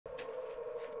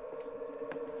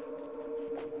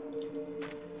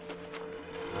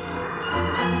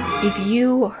If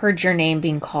you heard your name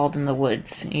being called in the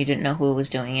woods and you didn't know who was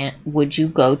doing it, would you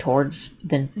go towards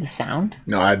the sound?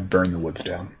 No, I'd burn the woods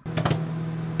down.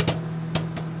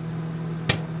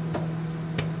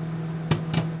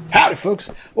 Howdy,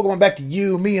 folks. Welcome back to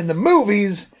You, Me, and the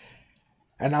Movies.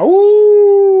 And now,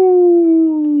 ooh!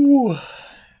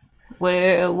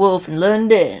 Werewolf in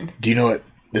London. Do you know what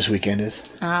this weekend is?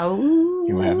 Oh.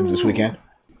 You know what happens this weekend?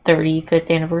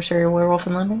 35th anniversary of Werewolf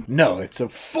in London? No, it's a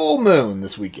full moon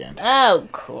this weekend. Oh,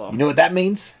 cool. You know what that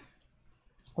means?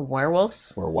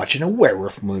 Werewolves? We're watching a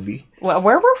werewolf movie. What, a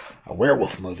werewolf? A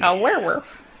werewolf movie. A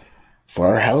werewolf. For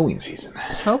our Halloween season.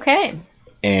 Okay.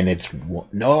 And it's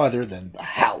no other than The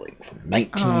Howling from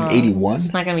 1981.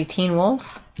 It's not going to be Teen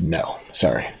Wolf? No,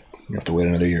 sorry. You have to wait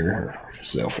another year or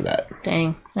so for that.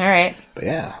 Dang. All right. But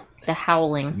yeah. The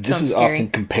Howling. This is scary.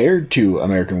 often compared to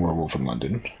American Werewolf in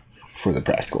London for the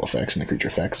practical effects and the creature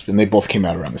effects. And they both came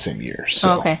out around the same year.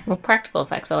 So. Oh, okay. Well, practical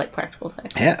effects. I like practical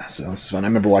effects. Yeah, so it's fun. I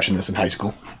remember watching this in high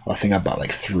school. I think I bought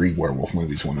like 3 werewolf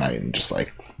movies one night and just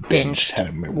like binged. Had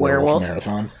a werewolf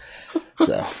marathon.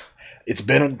 So it's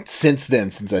been since then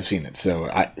since I've seen it.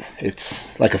 So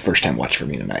it's like a first time watch for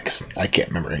me tonight because I can't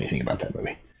remember anything about that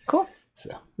movie. Cool. So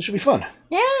this should be fun.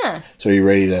 Yeah. So are you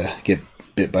ready to get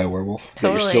bit by a werewolf?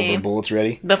 Totally. Get your silver bullets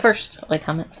ready? But first, like,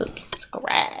 comment,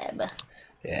 subscribe.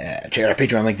 Yeah, check out our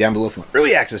Patreon link down below for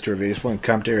early access to our videos, full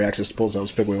commentary, access to polls,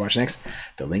 always pick what we watch next.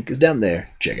 The link is down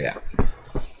there. Check it out.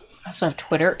 I also have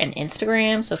Twitter and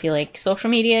Instagram, so if you like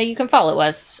social media, you can follow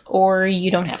us, or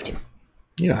you don't have to.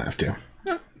 You don't have to.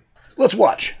 No. Let's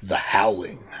watch The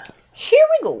Howling. Here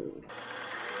we go.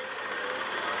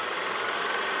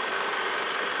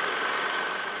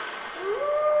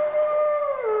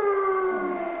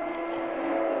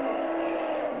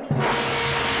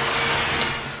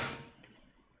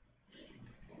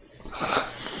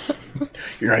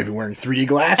 You're not even wearing 3D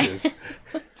glasses.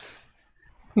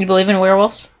 You believe in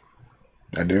werewolves?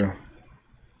 I do.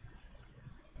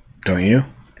 Don't you?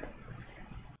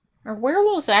 Are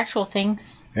werewolves actual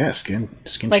things? Yeah, skin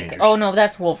like, changers. oh no,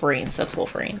 that's Wolverines. That's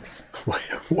Wolverines.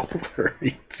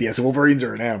 Wolverines. Yes, Wolverines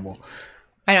are an animal.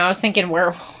 I know, I was thinking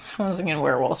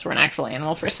werewolves were an actual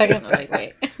animal for a second. I was like,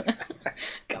 wait.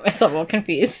 Got myself all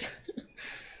confused.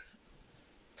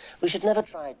 We should never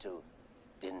try to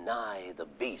deny the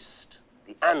beast,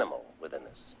 the animal within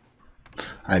us.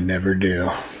 I never do.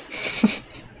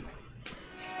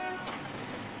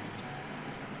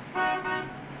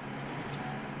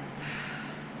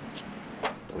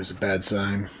 Always a bad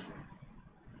sign.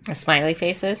 A smiley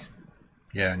faces?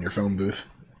 Yeah, in your phone booth.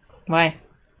 Why?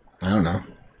 I don't know.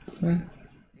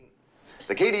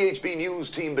 The KDHB News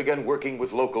team began working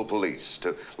with local police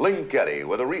to link Eddie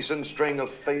with a recent string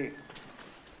of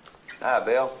Hi,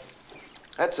 Bill.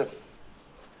 That's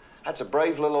a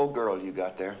brave little old girl you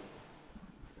got there.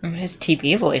 His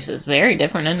TV voice is very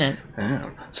different, isn't it? Yeah.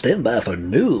 Stand by for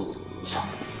news.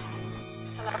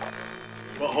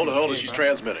 Well, hold it. She's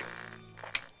transmitting.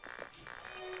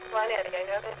 Well, Eddie, I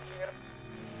know that's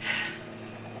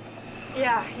you.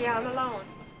 Yeah, I'm alone.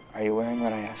 Are you wearing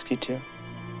what I asked you to?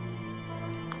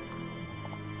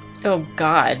 Oh,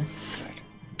 God.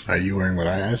 Are you wearing what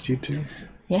I asked you to?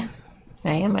 Yeah,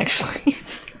 I am actually.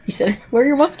 You said, wear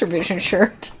your Monster Vision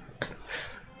shirt.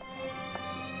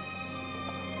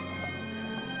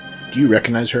 Do you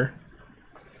recognize her?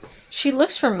 She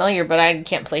looks familiar, but I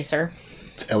can't place her.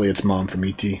 It's Elliot's mom from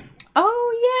E.T.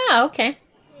 Oh, yeah, okay.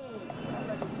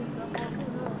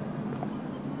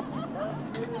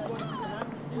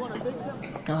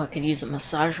 Oh, I could use a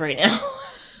massage right now.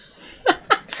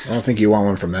 I don't think you want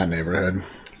one from that neighborhood.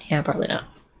 Yeah, probably not.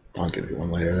 I'll give you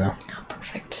one later, though. Oh,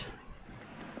 perfect.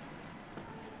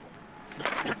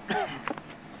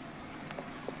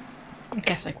 I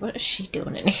guess, like, what is she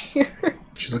doing in here?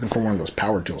 She's looking for one of those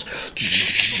power tools.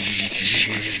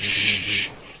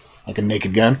 Like a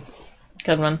naked gun.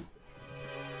 Good one.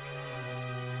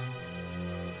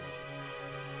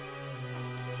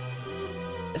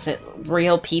 Is it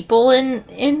real people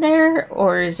in there,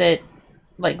 or is it,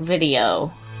 like,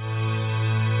 video?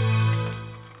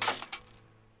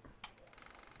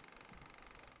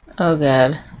 Oh,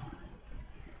 God.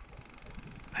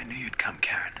 I knew you'd come,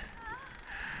 Karen.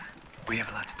 We have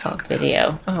a lot to Oh, talk about.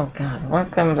 video. Oh, God.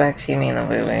 What comes back to me in the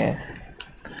movies?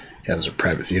 Yeah, those are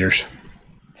private theaters.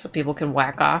 So people can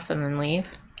whack off and then leave?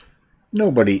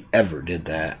 Nobody ever did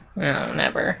that. No,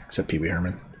 never. Except Pee Wee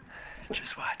Herman.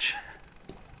 Just watch.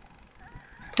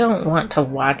 Don't want to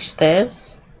watch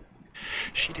this.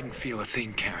 She didn't feel a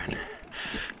thing, Karen.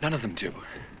 None of them do.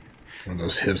 One of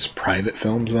those his private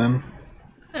films, then?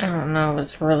 I don't know.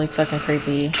 It's really fucking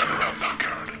creepy. Turn around now,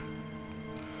 Karen.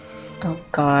 Oh,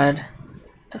 God.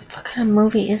 The fuck kind of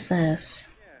movie is this?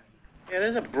 Yeah,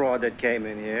 there's a broad that came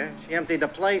in here. She emptied the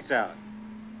place out.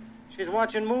 She's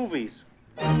watching movies.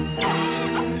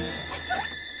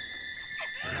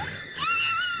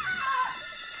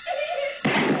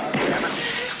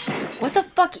 What the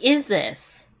fuck is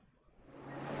this?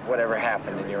 Whatever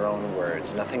happened, in your own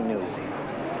words, nothing newsy.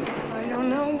 I don't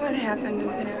know what happened in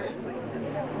there.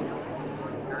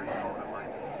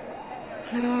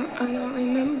 I don't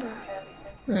remember.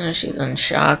 She's in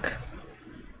shock.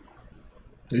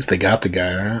 At least they got the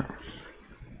guy, right?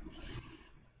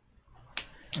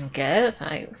 I guess.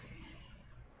 I...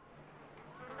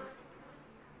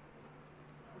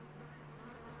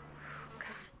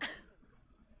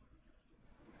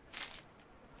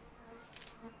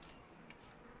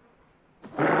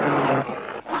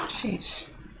 Jeez.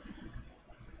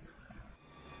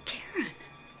 Karen,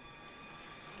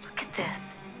 look at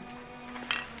this.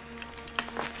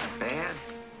 Bad.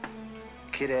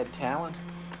 Kid had talent.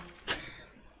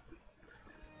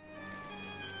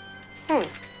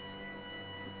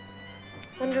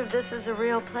 Wonder if this is a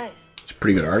real place. He's a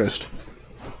pretty good artist.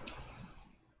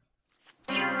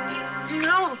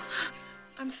 No!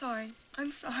 I'm sorry.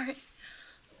 I'm sorry.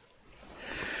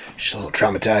 She's a little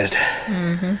traumatized.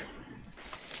 Mm-hmm.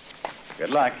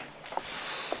 Good luck.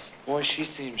 Boy, she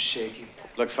seems shaky.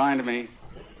 Looked fine to me.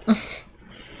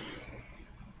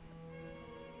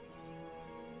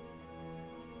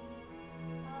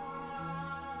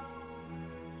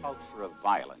 Culture of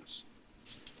violence.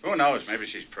 Who knows? Maybe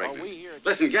she's pregnant.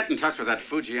 Listen, get in touch with that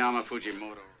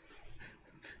Fujimoto.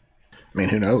 I mean,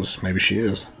 who knows? Maybe she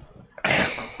is.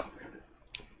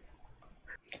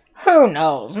 Who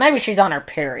knows? Maybe she's on her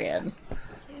period.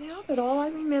 You know, but all I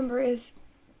remember is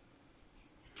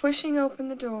pushing open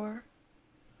the door,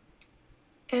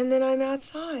 and then I'm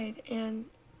outside, and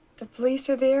the police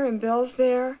are there, and Bill's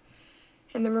there,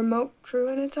 and the remote crew,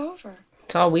 and it's over.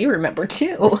 That's all we remember,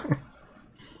 too.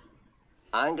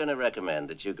 I'm going to recommend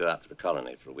that you go out to the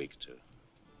colony for a week or two.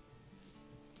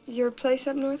 Your place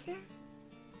up north there?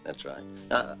 That's right.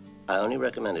 Now, I only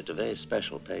recommend it to very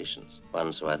special patients,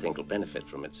 ones who I think will benefit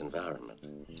from its environment.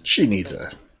 She needs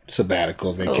a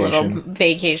sabbatical A vacation. little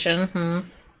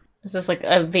vacation. Is this like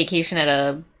a vacation at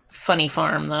a funny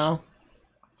farm, though?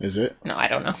 Is it? No, I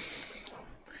don't know.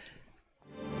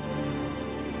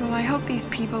 Well, I hope these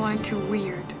people aren't too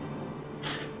weird.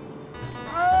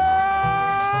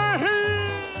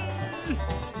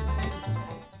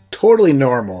 Totally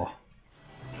normal.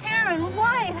 Karen,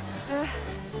 why?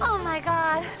 Oh my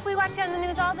God, we watch you on the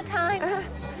news all the time.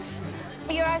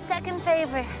 You're our second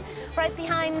favorite, right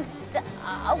behind.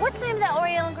 What's the name of that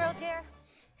Oriental girl, Jer?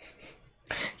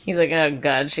 He's like, oh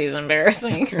God, she's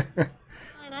embarrassing.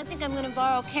 I think I'm gonna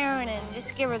borrow Karen and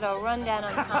just give her the rundown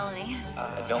on the colony.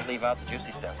 Don't leave out the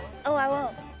juicy stuff. Oh, I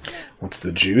won't. What's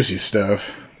the juicy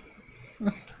stuff?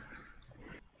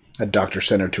 That doctor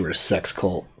sent her to her sex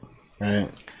cult, right?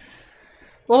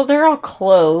 Well, they're all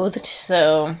clothed,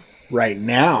 so... Right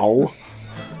now.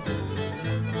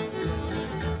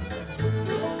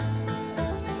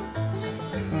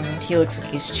 He looks like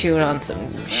he's chewing on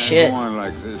some shit. Go on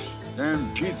like this.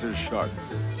 Damn teeth are sharp.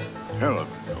 Hell of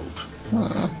a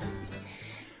note.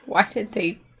 Why did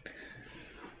they...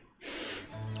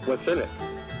 What's in it?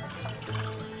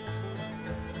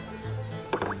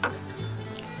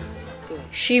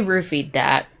 She roofied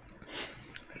that.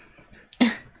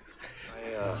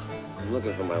 I'm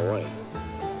looking for my wife.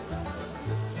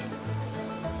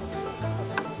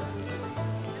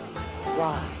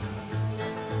 Why?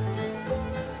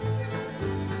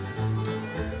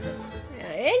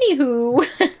 Anywho.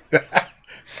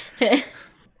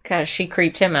 Gosh, she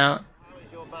creeped him out.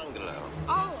 How's your bungalow?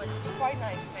 Oh, it's quite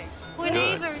nice, thanks. We're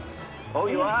neighbors. Oh,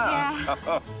 you are? Yeah.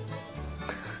 Tell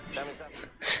me something.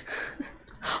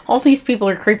 All these people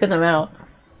are creeping them out.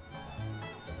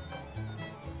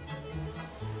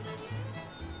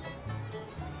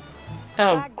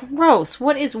 Oh, gross.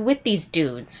 What is with these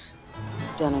dudes?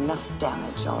 You've done enough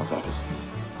damage already.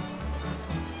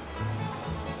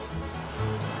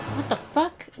 What the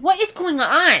fuck? What is going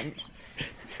on?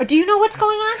 Do you know what's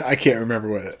going on? I can't remember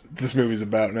what this movie's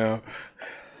about now.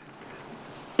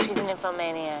 She's an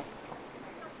nymphomaniac.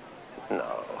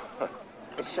 No.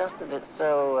 It's just that it's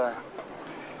so,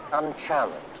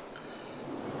 uncharmed.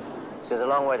 She has a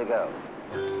long way to go.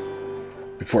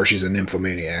 Before she's a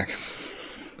nymphomaniac.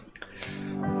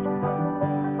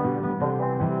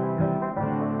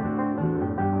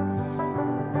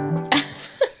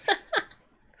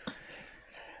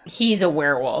 He's a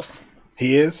werewolf.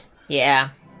 He is? Yeah.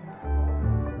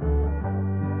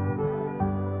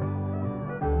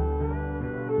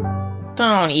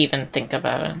 Don't even think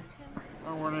about it.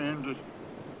 I want to end it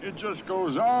It just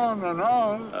goes on and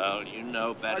on. Well, you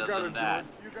know better than that.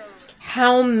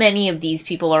 How many of these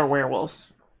people are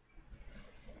werewolves?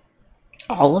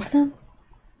 All of them?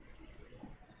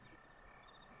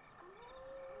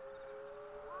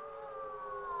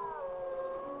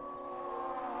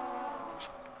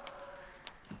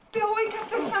 Bill, wake up.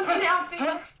 There's something out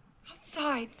there.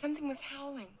 Outside. Something was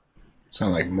howling.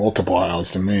 Sound like multiple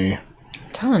howls to me.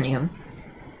 I'm telling you.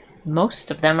 Most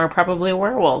of them are probably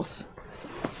werewolves.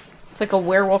 It's like a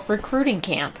werewolf recruiting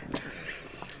camp.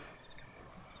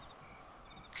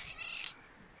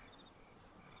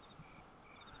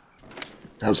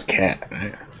 That was a cat,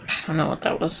 right? I don't know what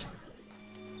that was.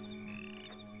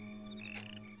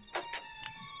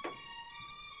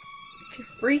 If you're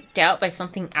freaked out by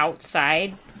something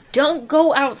outside, don't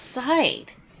go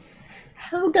outside.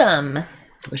 How dumb.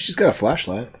 At least she's got a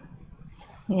flashlight.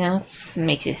 Yeah, that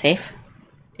makes you safe.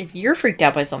 If you're freaked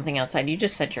out by something outside, you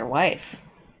just said your wife.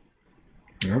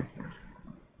 Yep.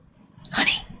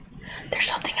 Honey, there's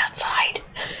something outside.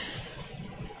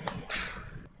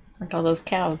 Like all those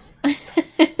cows.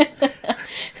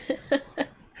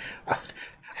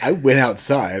 I went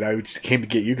outside. I just came to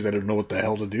get you because I didn't know what the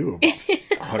hell to do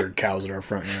about 100 cows in our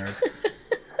front yard.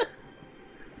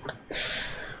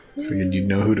 Figured you'd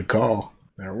know who to call.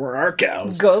 There were our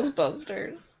cows.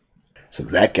 Ghostbusters. So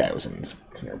that guy was in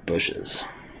their bushes.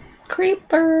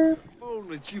 Creeper. Oh,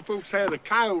 that you folks had a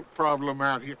coyote problem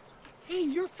out here. Hey,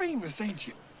 you're famous, ain't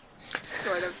you?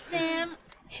 Sort of. Sam.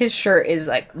 His shirt is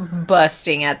like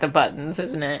busting at the buttons,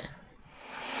 isn't it?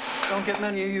 Don't get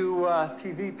many of you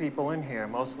TV people in here.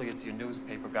 Mostly it's your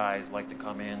newspaper guys like to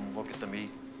come in, look at the meat.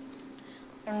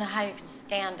 I don't know how you can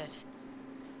stand it.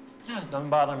 Yeah, doesn't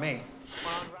bother me.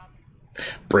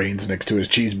 Brains next to his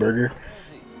cheeseburger.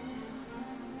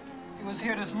 He was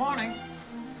here this morning.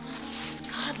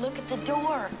 God, look at the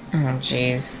door. Oh,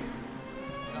 jeez.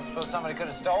 You don't suppose somebody could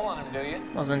have stolen him, do you?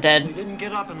 Wasn't dead. He didn't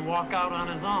get up and walk out on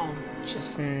his own.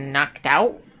 Just knocked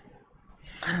out?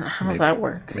 I don't know. How does that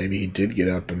work? Maybe he did get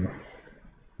up and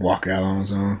walk out on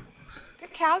his own. There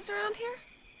cows around here?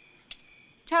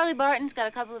 Charlie Barton's got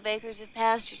a couple of acres of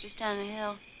pasture just down the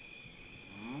hill.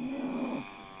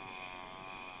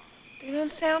 They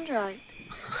don't sound right.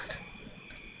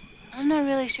 I'm not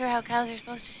really sure how cows are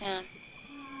supposed to sound.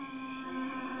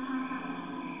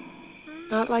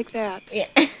 Not like that. Yeah,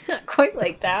 not quite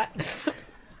like that.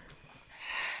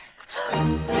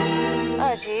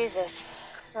 Oh, Jesus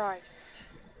Christ.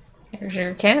 Here's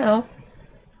your cow.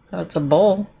 That's a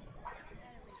bull.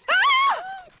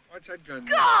 What's that gun?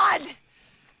 God!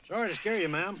 Sorry to scare you,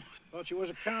 ma'am. Thought you was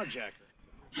a cowjacker.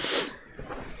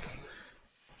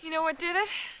 You know what did it?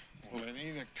 Well, it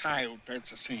ain't a coyote,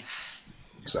 that's a cinch.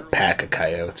 It's a pack of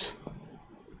coyotes.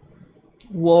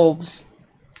 Wolves.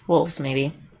 Wolves,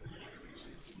 maybe.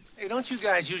 Hey, don't you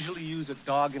guys usually use a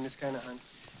dog in this kind of hunt?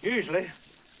 Usually.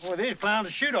 Well, these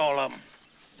clowns shoot all of them.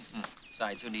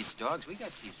 Besides, who needs dogs? We got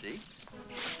TC.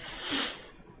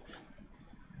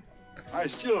 I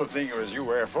still think it was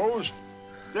UFOs.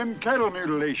 Them cattle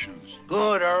mutilations.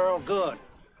 Good, Earl, good.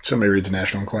 Somebody reads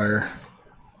National Enquirer.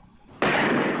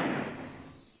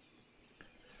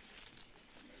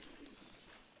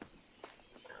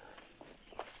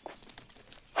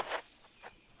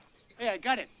 Hey, I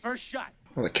got it. First shot.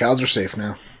 Well, the cows are safe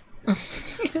now.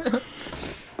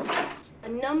 A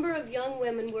number of young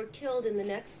women were killed in the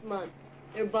next month,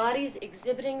 their bodies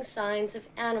exhibiting signs of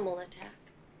animal attack.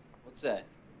 What's that?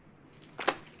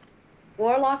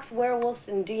 Warlocks, werewolves,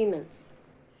 and demons.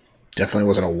 Definitely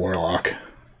wasn't a warlock.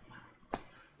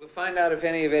 We'll find out if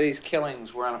any of Eddie's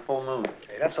killings were on a full moon.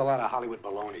 Hey, that's a lot of Hollywood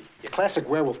baloney. Your classic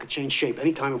werewolf could change shape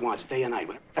anytime it wants, day or night.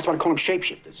 That's why I call them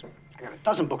shapeshifters. I got a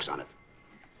dozen books on it.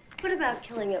 What about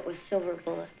killing it with silver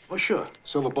bullets? Well, sure.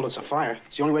 Silver bullets are fire.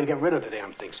 It's the only way to get rid of the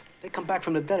damn things. They come back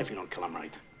from the dead if you don't kill them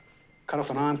right. Cut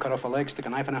off an arm, cut off a leg, stick a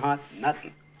knife in their heart,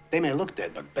 nothing. They may look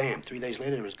dead, but bam, 3 days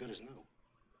later, they're as good as new.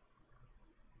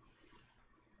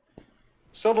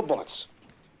 Silver bullets.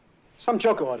 Some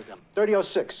joker ordered them.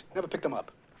 3006. Never picked them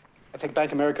up. I take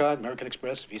Bank America, American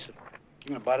Express, Visa. You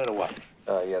gonna buy that or what?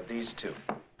 Yeah, these two.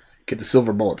 Get the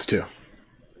silver bullets, too.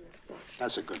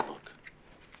 That's a good book.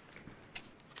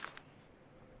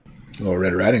 Little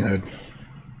Red Riding Hood.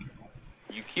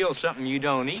 You kill something you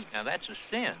don't eat, now that's a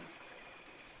sin.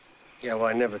 Yeah, well,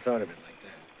 I never thought of it like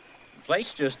that. The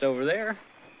plate's just over there.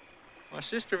 My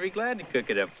sister will be glad to cook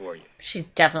it up for you. She's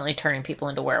definitely turning people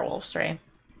into werewolves, right?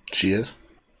 She is?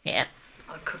 Yeah.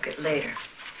 I'll cook it later.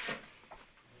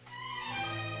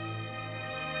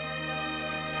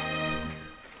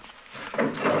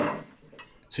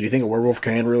 So do you think a werewolf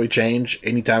can really change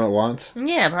anytime it wants?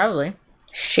 Yeah, probably.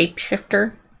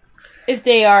 Shapeshifter. If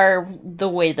they are the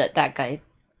way that that guy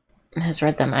has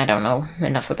read them, I don't know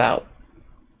enough about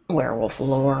werewolf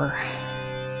lore.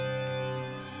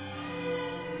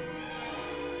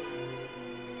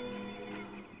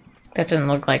 That didn't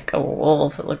look like a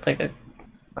wolf, it looked like a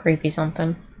creepy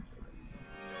something.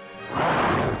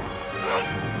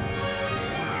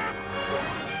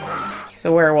 He's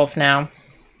a werewolf now.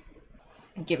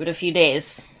 Give it a few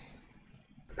days.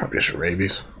 Probably just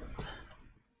rabies.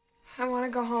 I want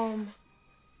to go home.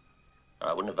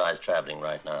 I wouldn't advise traveling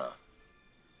right now.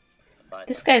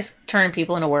 This guy's turning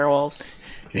people into werewolves.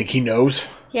 You think he knows?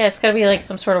 Yeah, it's gotta be like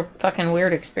some sort of fucking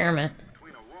weird experiment.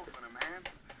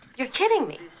 You're kidding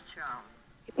me.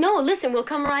 No, listen, we'll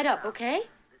come right up, okay?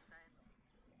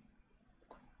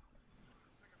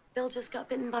 Bill just got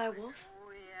bitten by a wolf.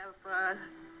 Whoever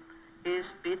is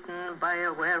bitten by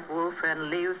a werewolf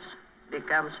and lives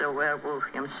becomes a werewolf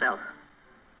himself.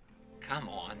 Come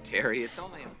on, Terry. It's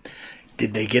only...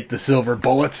 Did they get the silver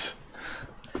bullets?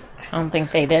 I don't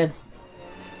think they did.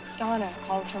 Donna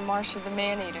calls her Marcia the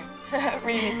Man-Eater.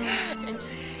 Really?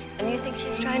 And you think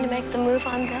she's trying to make the move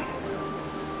on Bill?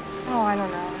 Oh, I don't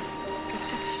know. It's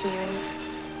just a feeling.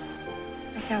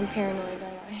 I sound paranoid,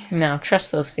 don't I? No,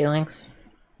 trust those feelings.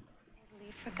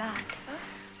 We forgot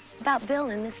about Bill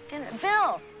and this dinner.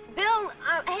 Bill!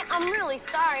 Hey, I'm really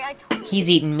sorry. I told you. He's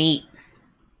eating meat.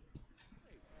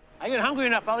 I get hungry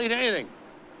enough, I'll eat anything.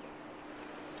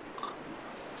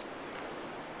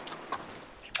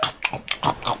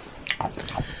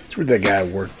 It's weird that guy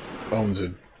owns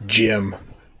a gym.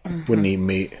 Wouldn't eat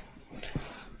meat.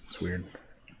 It's weird.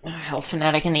 A health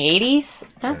fanatic in the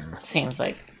 80s? That seems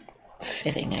like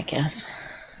fitting, I guess.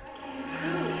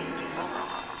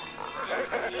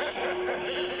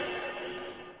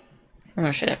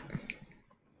 Oh shit.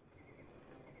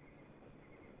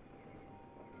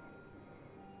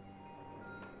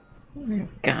 Oh,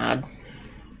 God.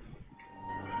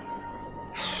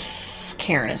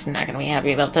 Karen is not going to be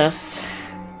happy about this.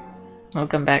 I'll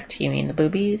come back to you mean the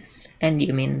boobies, and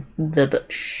you mean the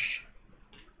bush.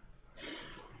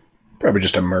 Probably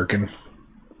just a merkin.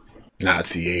 Nah,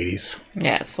 it's the 80s.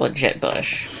 Yeah, it's legit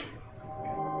bush.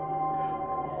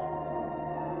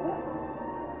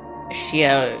 Is she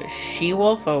a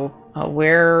she-wolf? A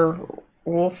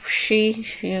werewolf?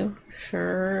 Sure?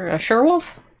 A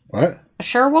sure-wolf? What? A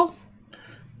sure-wolf?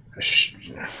 A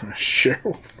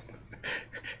sure-wolf?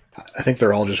 I think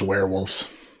they're all just werewolves.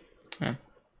 Hmm.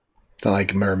 It's not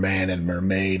like merman and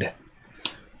mermaid.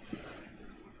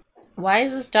 Why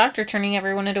is this doctor turning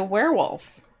everyone into a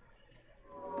werewolf?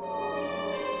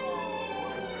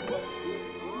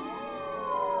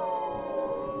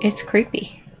 It's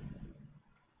creepy.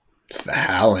 It's the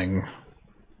Howling.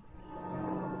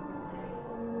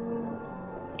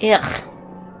 Ugh.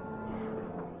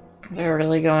 They're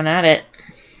really going at it.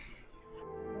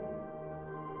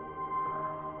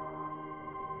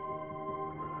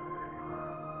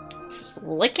 Just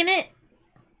licking it.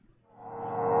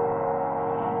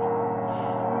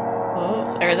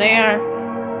 Oh, there they are.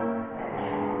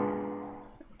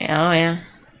 Oh, yeah.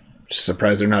 Just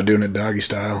surprised they're not doing it doggy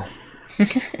style.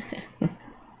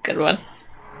 Good one.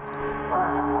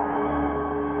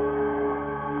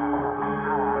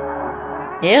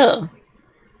 Ew.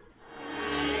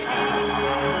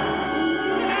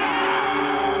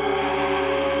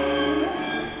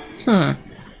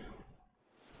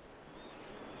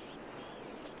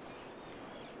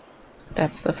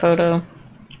 That's the photo.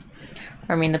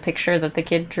 I mean, the picture that the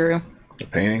kid drew. The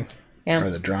painting? Yeah.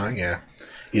 Or the drawing? Yeah.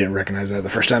 You didn't recognize that the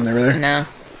first time they were there? No.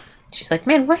 She's like,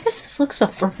 man, why does this look so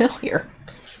familiar?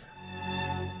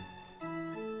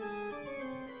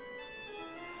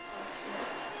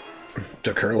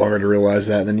 Took her longer to realize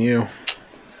that than you.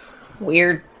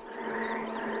 Weird.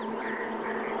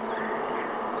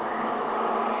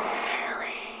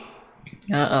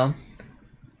 Uh-oh.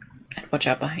 Watch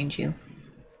out behind you.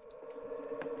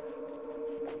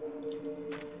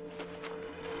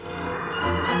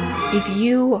 If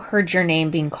you heard your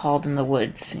name being called in the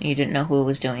woods and you didn't know who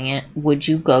was doing it, would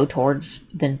you go towards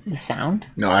the sound?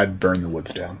 No, I'd burn the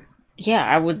woods down. Yeah,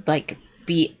 I would, like,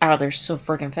 be out of there so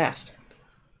freaking fast.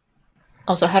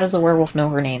 Also, how does the werewolf know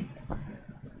her name?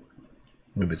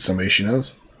 Maybe it's somebody she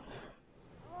knows.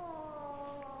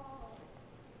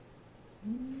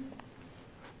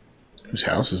 Whose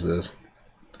house is this?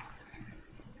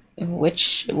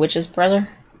 Which's brother?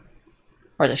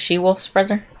 Or the she-wolf's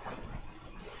brother?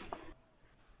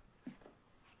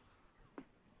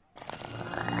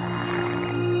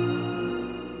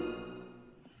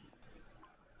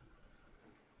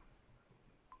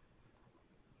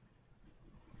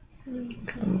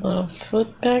 A little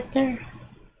foot back there.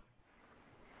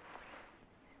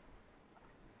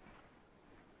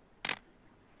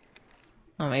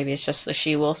 Oh, maybe it's just the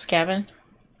she-wolf's cabin.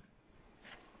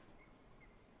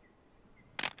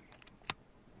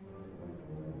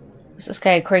 Is this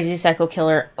guy a crazy psycho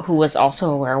killer who was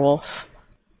also a werewolf?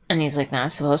 And he's like,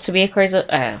 not supposed to be a crazy...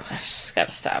 I just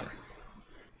gotta stop.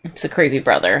 It's the creepy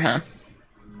brother, huh?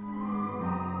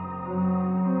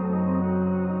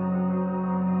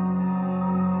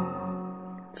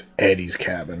 It's Eddie's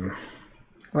cabin.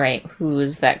 Right. Who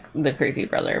is that? The creepy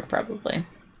brother, probably.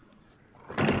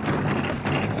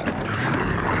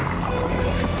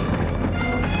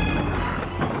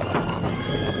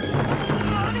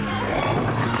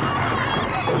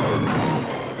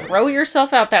 Throw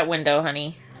yourself out that window,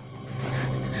 honey.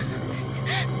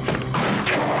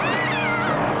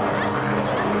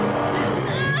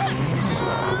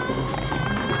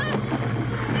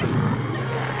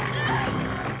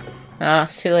 Oh,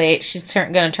 it's too late. She's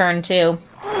gonna turn too.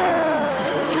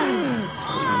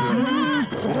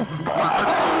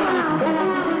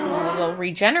 Well, they'll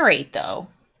regenerate, though.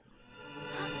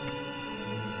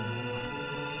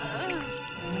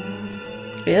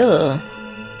 Ew.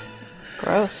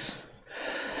 Gross.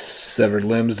 Severed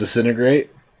limbs disintegrate.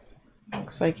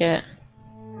 Looks like it.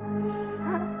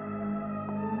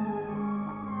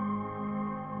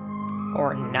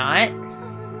 Or not.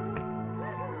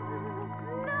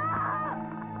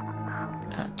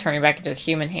 Turning back into a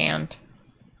human hand.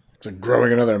 Is it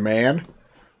growing another man?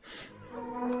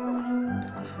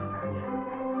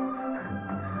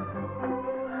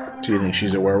 Do you think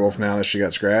she's a werewolf now that she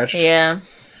got scratched? Yeah.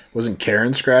 Wasn't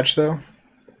Karen scratched, though?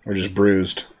 Or just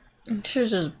bruised? She was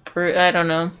just bruised. I don't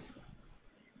know.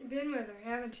 You've been with her,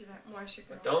 haven't you, that Marcia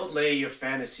girl? Don't lay your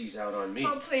fantasies out on me.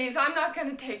 Oh, please, I'm not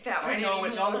going to take that one I know, anymore.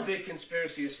 It's all a big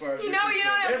conspiracy as far as you you're know, you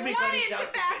don't have Everybody's one inch out of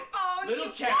to backbone.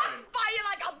 Little She Karen. walks by you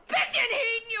like a pigeon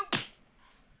heat and you...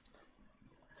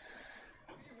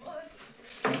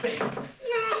 Babe,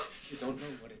 No, you don't know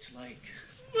what it's like.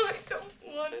 I don't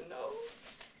want to know.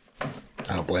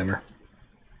 I don't blame her.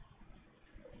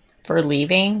 For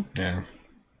leaving? Yeah.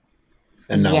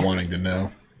 And not wanting to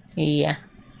know. Yeah.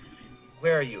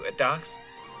 Where are you, at Doc's?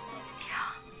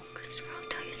 Yeah, Christopher, I'll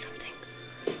tell you something.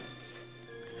 I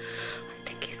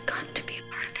think he's got to be a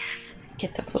part of this.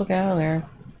 Get the fuck out of there.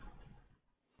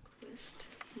 Quist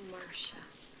Marcia.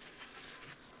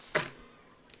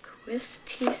 Quist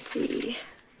TC.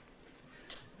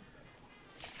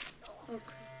 Oh,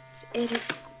 Chris. It's Eddie.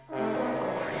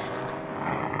 Chris.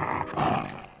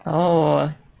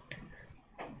 Oh.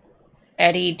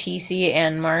 Eddie, TC,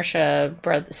 and Marcia,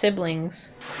 siblings.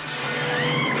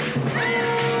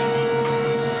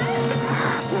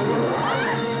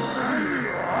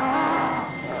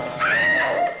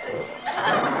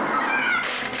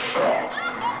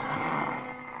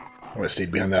 I would have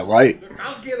stayed behind that light. Look,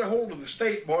 I'll get a hold of the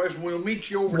state boys and we'll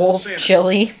meet you over Wolf at the center.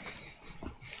 chili.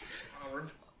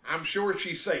 I'm sure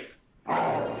she's safe.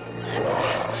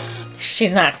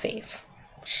 She's not safe.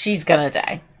 She's gonna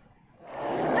die.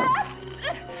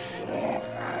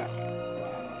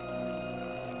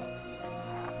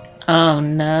 Oh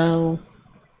no.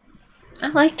 I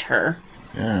liked her.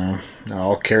 Yeah.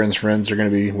 All Karen's friends are going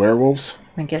to be werewolves?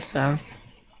 I guess so.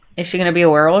 Is she gonna be a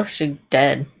werewolf? She's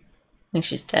dead. I think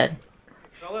she's dead.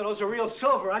 Fella, those are real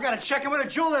silver. I gotta check in with a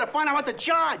jeweler to find out what to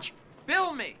charge.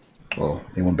 Bill me. Well,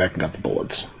 he went back and got the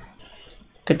bullets.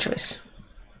 Good choice.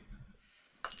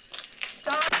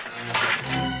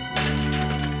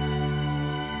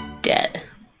 Dead.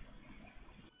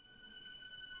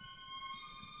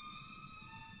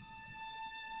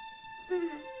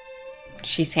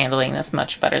 She's handling this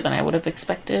much better than I would have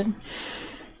expected.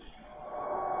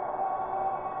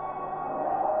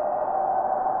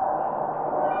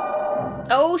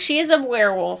 Oh, she is a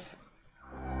werewolf.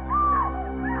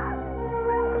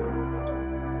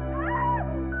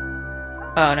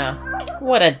 Oh no.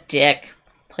 What a dick.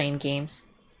 Playing games.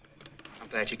 I'm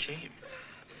glad you came.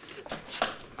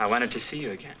 I wanted to see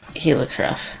you again. He looks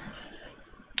rough.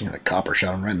 Yeah, the copper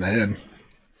shot him right in the head.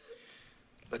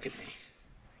 Look at me.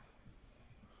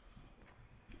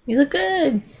 You look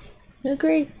good. You look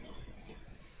great.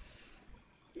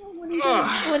 What are you doing?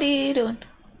 What are you doing?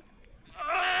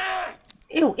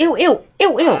 Ew, ew, ew,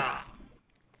 ew, ew.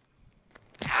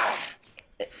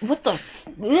 What the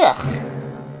ugh.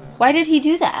 Why did he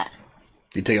do that?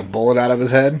 Did he take a bullet out of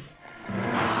his head?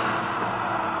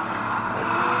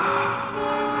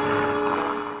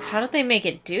 How did they make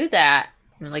it do that?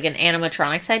 Like an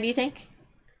animatronic side, do you think?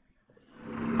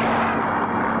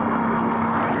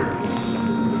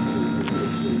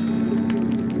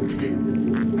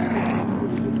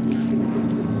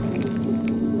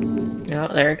 Oh,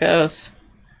 there it goes.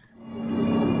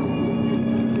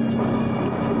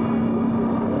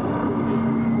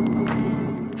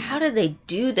 did they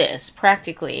do this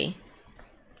practically?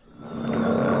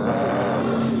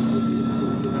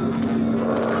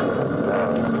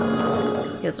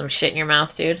 Get some shit in your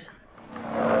mouth, dude.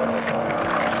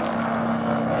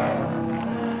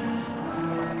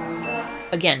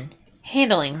 Again,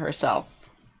 handling herself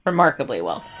remarkably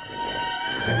well.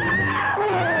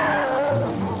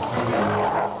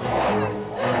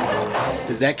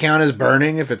 Does that count as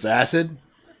burning if it's acid?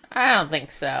 I don't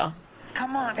think so.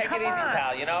 Come on, take it easy,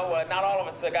 pal. You know, not all of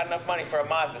us got enough money for a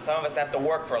Mazda. Some of us have to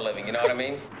work for a living, you know what I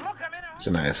mean? It's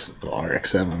a nice little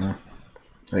RX-7, though. I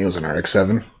think it was an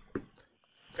RX-7.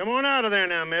 Come on out of there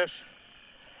now, miss.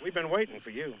 We've been waiting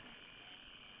for you.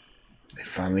 They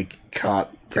finally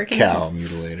caught the cow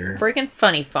mutilator. Freaking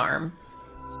funny farm.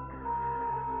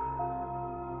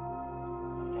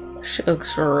 She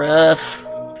looks rough.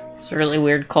 It's a really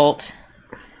weird cult.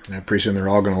 And pretty soon they're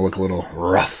all going to look a little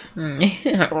rough.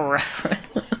 Rough.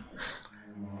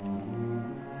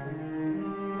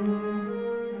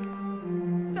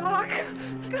 Doc!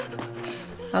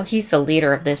 Oh, he's the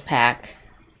leader of this pack.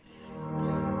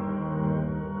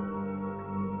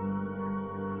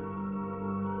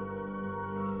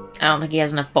 I don't think he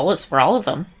has enough bullets for all of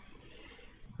them.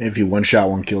 Maybe if you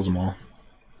one-shot one kills them all.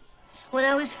 When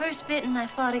I was first bitten, I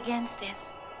fought against it.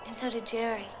 And so did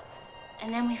Jerry.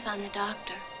 And then we found the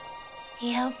doctor.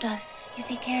 He helped us. You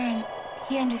see, Karen,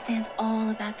 he understands all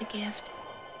about the gift.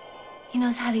 He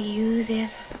knows how to use it.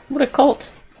 What a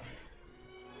cult.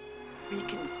 We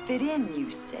can fit in,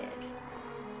 you said.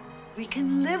 We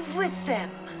can live with them.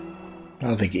 I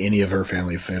don't think any of her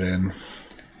family fit in.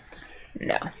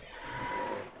 No.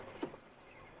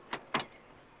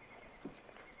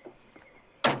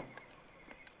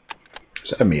 Is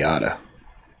that a Miata?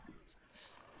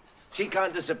 She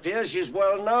can't disappear. She's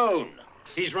well known.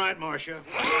 He's right, Marcia.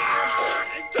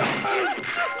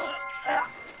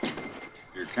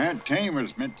 You can't tame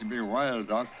what's meant to be wild,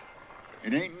 Doc.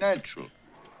 It ain't natural.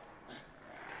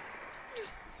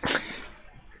 Eddie's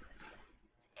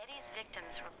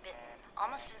victims were bitten,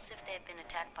 almost as if they had been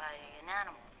attacked by an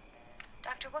animal.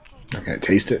 Doctor, what can you do? Okay,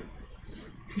 taste it.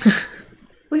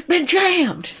 We've been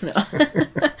jammed! No.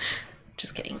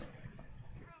 Just kidding.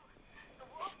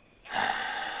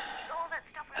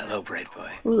 Hello, Braid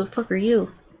Boy. Who the fuck are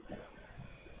you?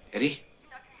 Eddie?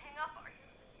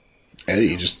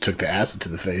 Eddie just took the acid to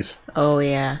the face. Oh,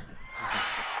 yeah.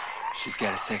 She's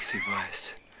got a sexy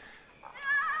voice.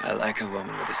 I like a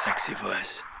woman with a sexy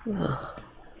voice. Ugh.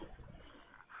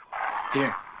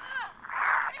 Here.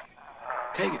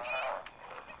 Take it.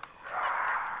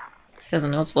 He doesn't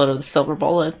know it's loaded with silver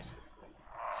bullets.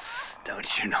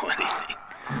 Don't you know anything?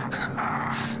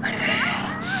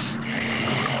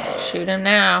 Shoot him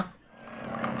now.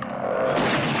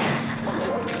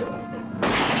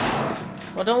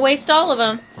 Well, don't waste all of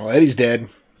them. Well, Eddie's dead.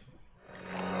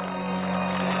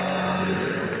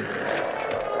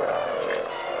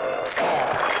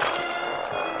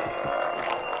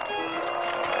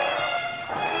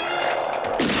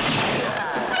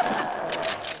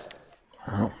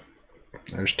 Oh,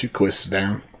 there's two quists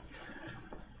down.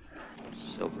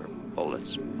 Silver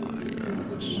bullets, my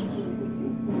ass.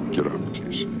 Get up,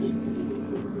 TC.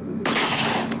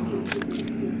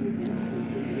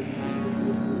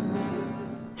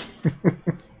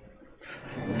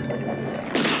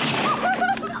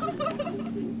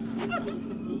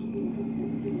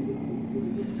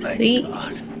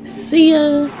 See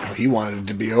ya. Well, he wanted it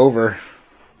to be over.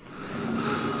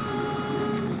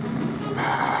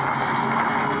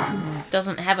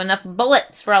 Doesn't have enough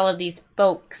bullets for all of these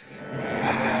folks.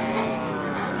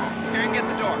 Karen, get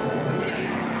the door.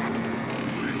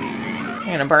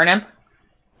 You're gonna burn him?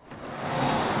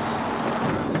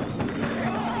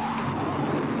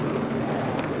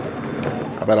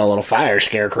 How about a little fire,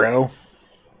 Scarecrow?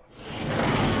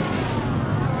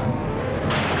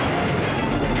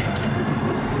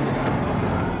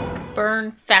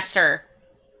 Burn faster.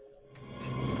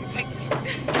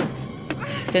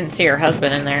 Didn't see her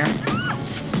husband in there.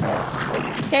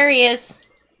 There he is.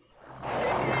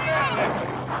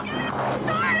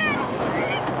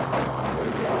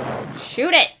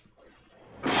 Shoot it.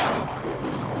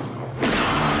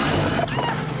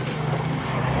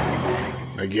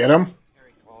 I get him?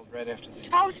 Right after this.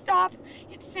 Oh, stop.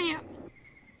 It's Sam.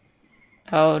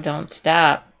 Oh, don't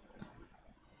stop.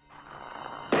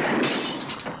 No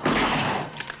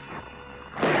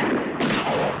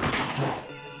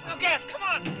gas. Come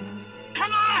on.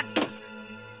 Come on.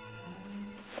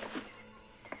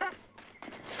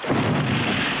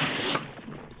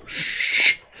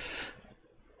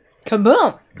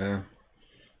 Kaboom. Yeah.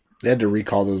 They had to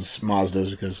recall those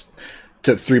Mazdas because it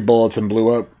took 3 bullets and blew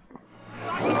up.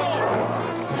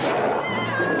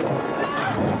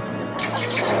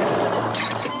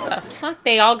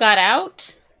 they all got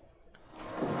out?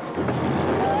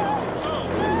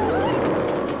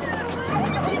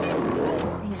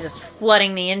 He's just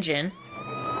flooding the engine.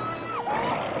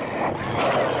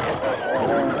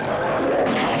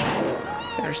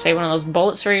 Better save one of those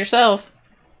bullets for yourself.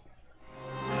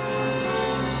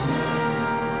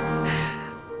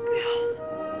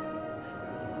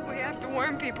 We have to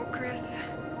warn people, Chris.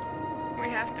 We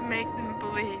have to make them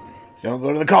believe. Don't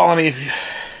go to the colony if you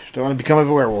don't want to become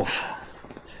a werewolf.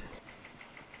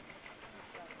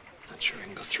 Not sure I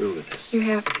can go through with this. You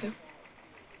have to.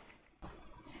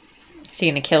 Is he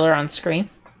gonna kill her on screen?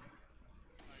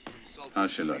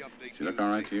 How's she look? She look all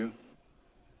right to you?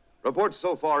 Reports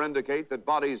so far indicate that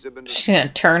bodies have been... She's gonna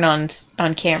turn on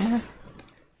camera.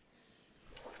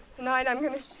 Tonight I'm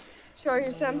gonna show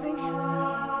you something.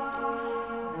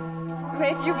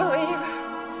 Make you believe.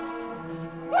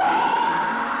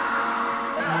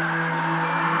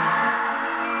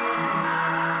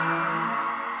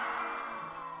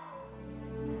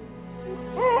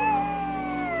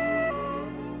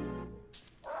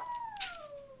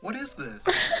 What is this?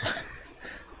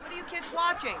 What are you kids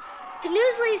watching? The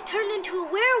news lady's turned into a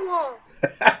werewolf.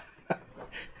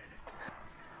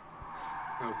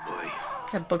 Oh boy.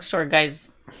 That bookstore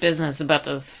guy's business is about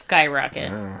to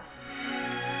skyrocket.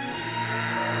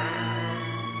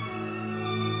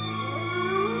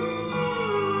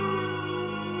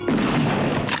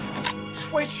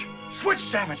 Switch!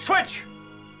 Switch, damn it, switch!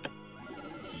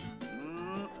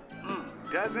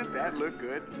 Doesn't that look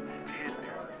good?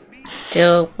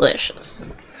 Delicious.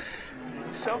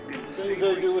 Things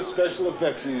they do with special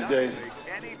effects these days.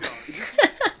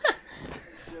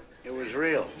 It was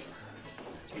real.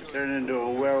 She turned into a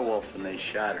werewolf and they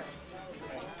shot her.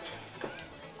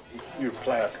 You're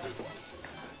plastic.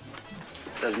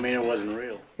 Doesn't mean it wasn't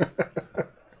real.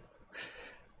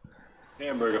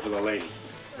 Hamburger for the lady.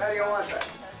 How do you want that?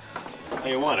 How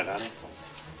you want it, honey?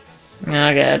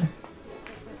 Oh, good.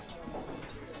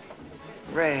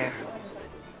 Rare.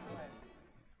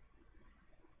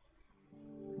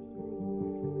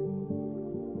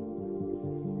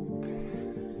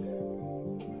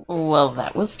 Well,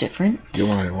 that was different. Do you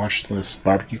want to watch this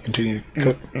barbecue continue to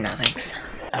cook? No, thanks.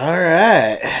 All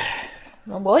right.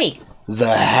 Oh, boy.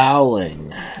 The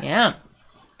Howling. Yeah.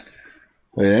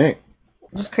 What do you think?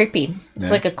 It was creepy. It's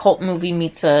Yeah. like a cult movie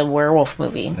meets a werewolf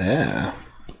movie. Yeah.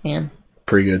 Yeah.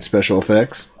 Pretty good special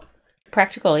effects.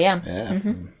 Practical, yeah. Yeah.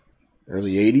 From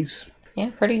early 80s. Yeah,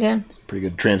 pretty good. Pretty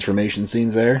good transformation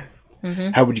scenes there.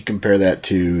 Mhm. How would you compare that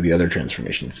to the other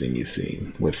transformation scene you've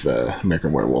seen with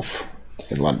American Werewolf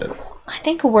in London? I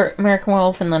think American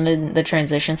Werewolf in London, the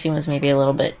transition scene was maybe a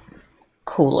little bit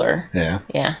cooler. Yeah.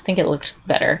 Yeah, I think it looked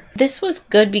better. This was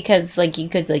good because, like, you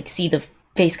could, like, see the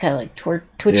face kind of, like,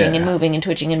 twitching and moving and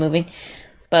twitching and moving.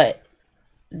 But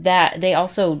that, they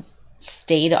also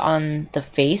stayed on the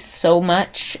face so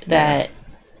much that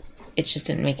it just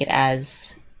didn't make it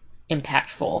as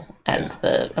impactful as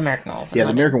the American Werewolf. Yeah, the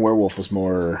American Werewolf was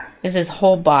more... It was his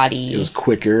whole body. It was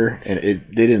quicker, and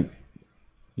they didn't,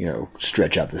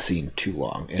 stretch out the scene too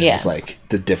long. And it was like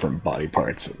the different body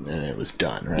parts, and it was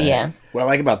done, right? Yeah. What I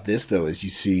like about this, though, is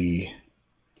you see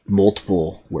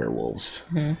multiple werewolves.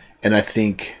 Mhm. And I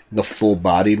think the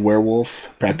full-bodied werewolf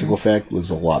practical effect was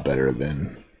a lot better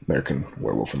than American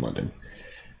Werewolf in London.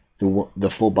 The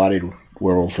full-bodied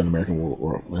werewolf in American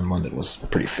Werewolf in London was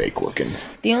pretty fake looking.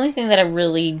 The only thing that I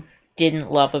really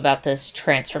didn't love about this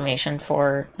transformation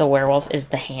for the werewolf is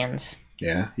the hands.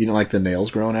 Yeah? You didn't like the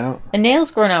nails growing out? The nails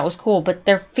growing out was cool, but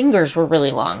their fingers were really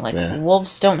long. Like,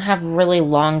 wolves don't have really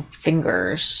long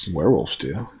fingers. Werewolves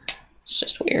do. It's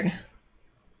just weird.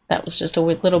 That was just a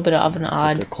little bit of an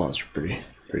odd... Their claws were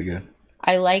pretty good.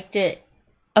 I liked it.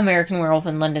 American Werewolf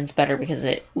in London's better because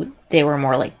they were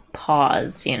more like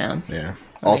paws, Yeah.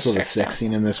 Also, the sex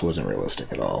scene in this wasn't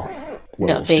realistic at all.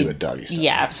 Werewolves do a doggy style.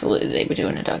 Yeah, absolutely. They were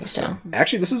doing a doggy style.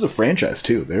 Actually, this is a franchise,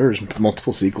 too. There's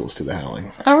multiple sequels to The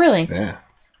Howling. Oh, really? Yeah.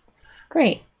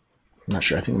 Great. I'm not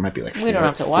sure. I think there might be like We don't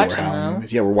have to watch them, Howling though.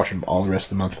 movies. Yeah, we're watching them all the rest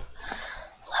of the month.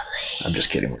 Lovely. I'm just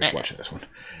kidding. We're just watching this one.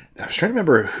 I was trying to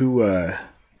remember who...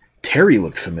 Terry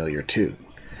looked familiar, too.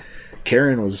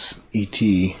 Karen was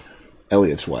E.T.,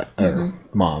 Elliot's wife, or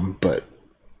mom, but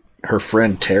her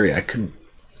friend Terry, I couldn't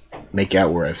make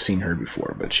out where I've seen her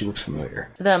before, but she looks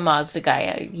familiar. The Mazda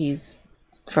guy, he's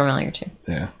familiar too.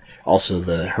 Yeah. Also,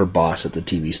 her boss at the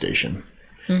TV station.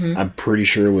 Mhm. I'm pretty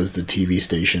sure was the TV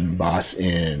station boss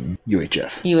in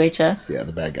UHF. UHF? Yeah,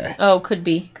 the bad guy. Oh, could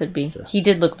be. He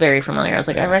did look very familiar. I was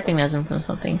like, I recognize him from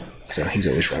something. So he's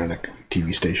always running a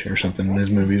TV station or something in his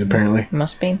movies, apparently.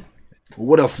 Must be.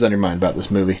 What else is on your mind about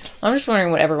this movie? I'm just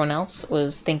wondering what everyone else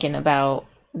was thinking about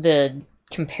the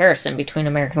comparison between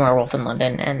American Werewolf in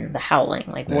London and The Howling.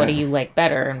 Like, what do you like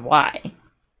better and why?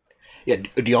 Yeah,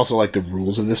 do you also like the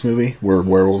rules of this movie where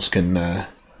werewolves can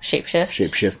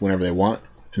shapeshift whenever they want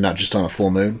and not just on a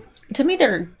full moon? To me,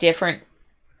 they're different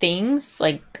things.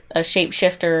 Like, a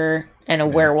shapeshifter and a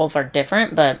werewolf are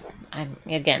different, but I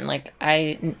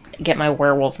get my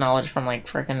werewolf knowledge from, like,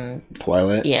 freaking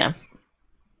Twilight? Yeah.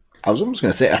 I was almost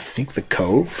going to say, I think the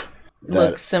cove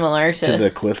looks similar to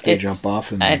the cliff they jump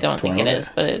off in I don't Twilight. think it is,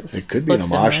 but it could be an homage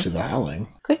similar to The Howling.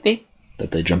 Could be.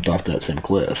 That they jumped off that same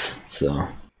cliff, so...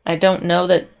 I don't know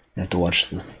that... You have to watch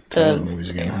the Twilight movies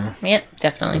again, huh? Yeah,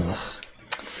 definitely. Ugh.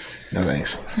 No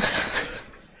thanks.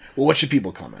 Well, what should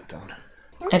people comment on?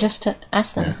 I just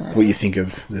asked them. Yeah. What you think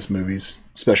of this movie's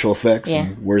special effects? Yeah.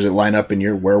 And where does it line up in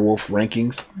your werewolf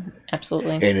rankings?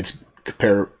 Absolutely. And it's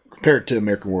compare it to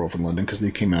American Werewolf in London because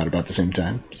they came out about the same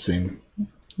time. Same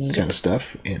kind of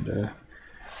stuff. And,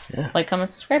 yeah. Like,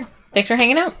 comment, subscribe. Thanks for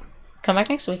hanging out. Come back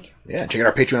next week. Yeah, check out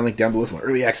our Patreon link down below for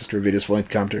early access to our videos, full-length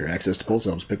commentary, access to polls,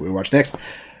 helps pick what we watch next.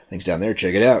 Links down there.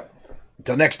 Check it out.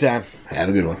 Until next time, have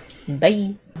a good one.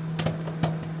 Bye.